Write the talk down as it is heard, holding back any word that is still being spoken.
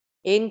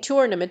In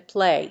tournament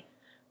play,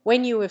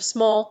 when you have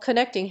small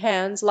connecting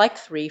hands like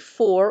 3,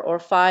 4, or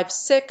 5,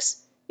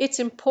 6, it's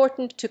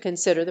important to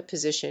consider the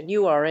position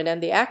you are in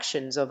and the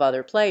actions of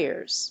other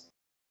players.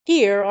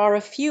 Here are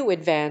a few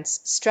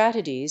advanced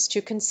strategies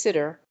to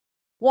consider.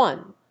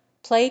 1.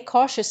 Play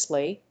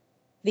cautiously.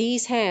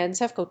 These hands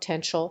have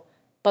potential,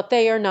 but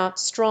they are not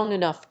strong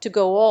enough to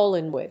go all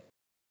in with.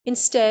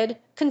 Instead,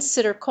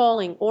 consider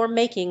calling or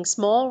making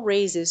small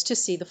raises to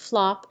see the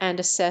flop and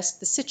assess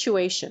the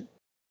situation.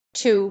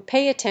 2.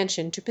 Pay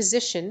attention to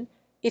position.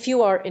 If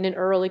you are in an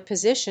early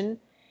position,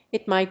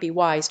 it might be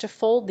wise to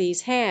fold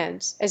these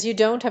hands, as you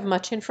don't have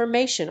much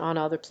information on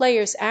other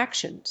players'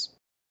 actions.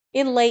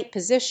 In late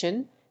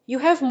position, you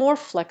have more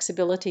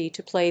flexibility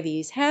to play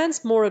these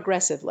hands more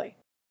aggressively.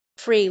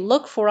 3.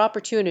 Look for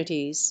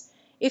opportunities.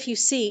 If you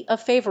see a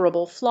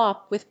favorable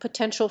flop with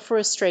potential for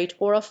a straight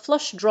or a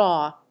flush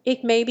draw,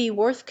 it may be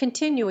worth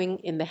continuing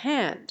in the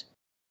hand.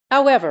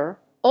 However,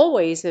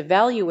 always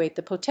evaluate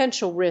the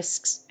potential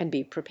risks and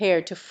be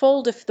prepared to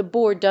fold if the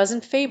board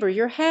doesn't favor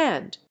your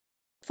hand.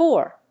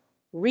 4.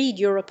 Read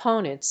your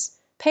opponents.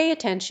 Pay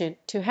attention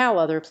to how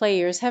other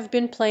players have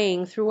been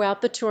playing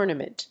throughout the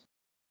tournament.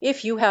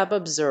 If you have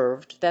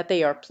observed that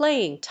they are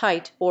playing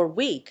tight or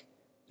weak,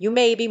 you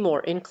may be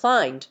more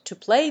inclined to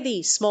play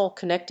these small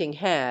connecting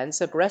hands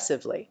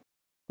aggressively.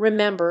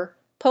 Remember,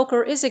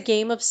 poker is a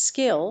game of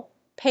skill,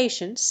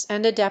 patience,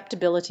 and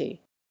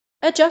adaptability.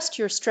 Adjust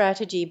your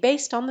strategy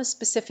based on the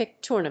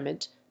specific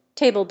tournament,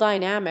 table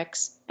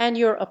dynamics, and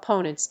your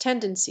opponent's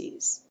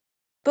tendencies.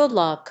 Good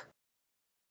luck!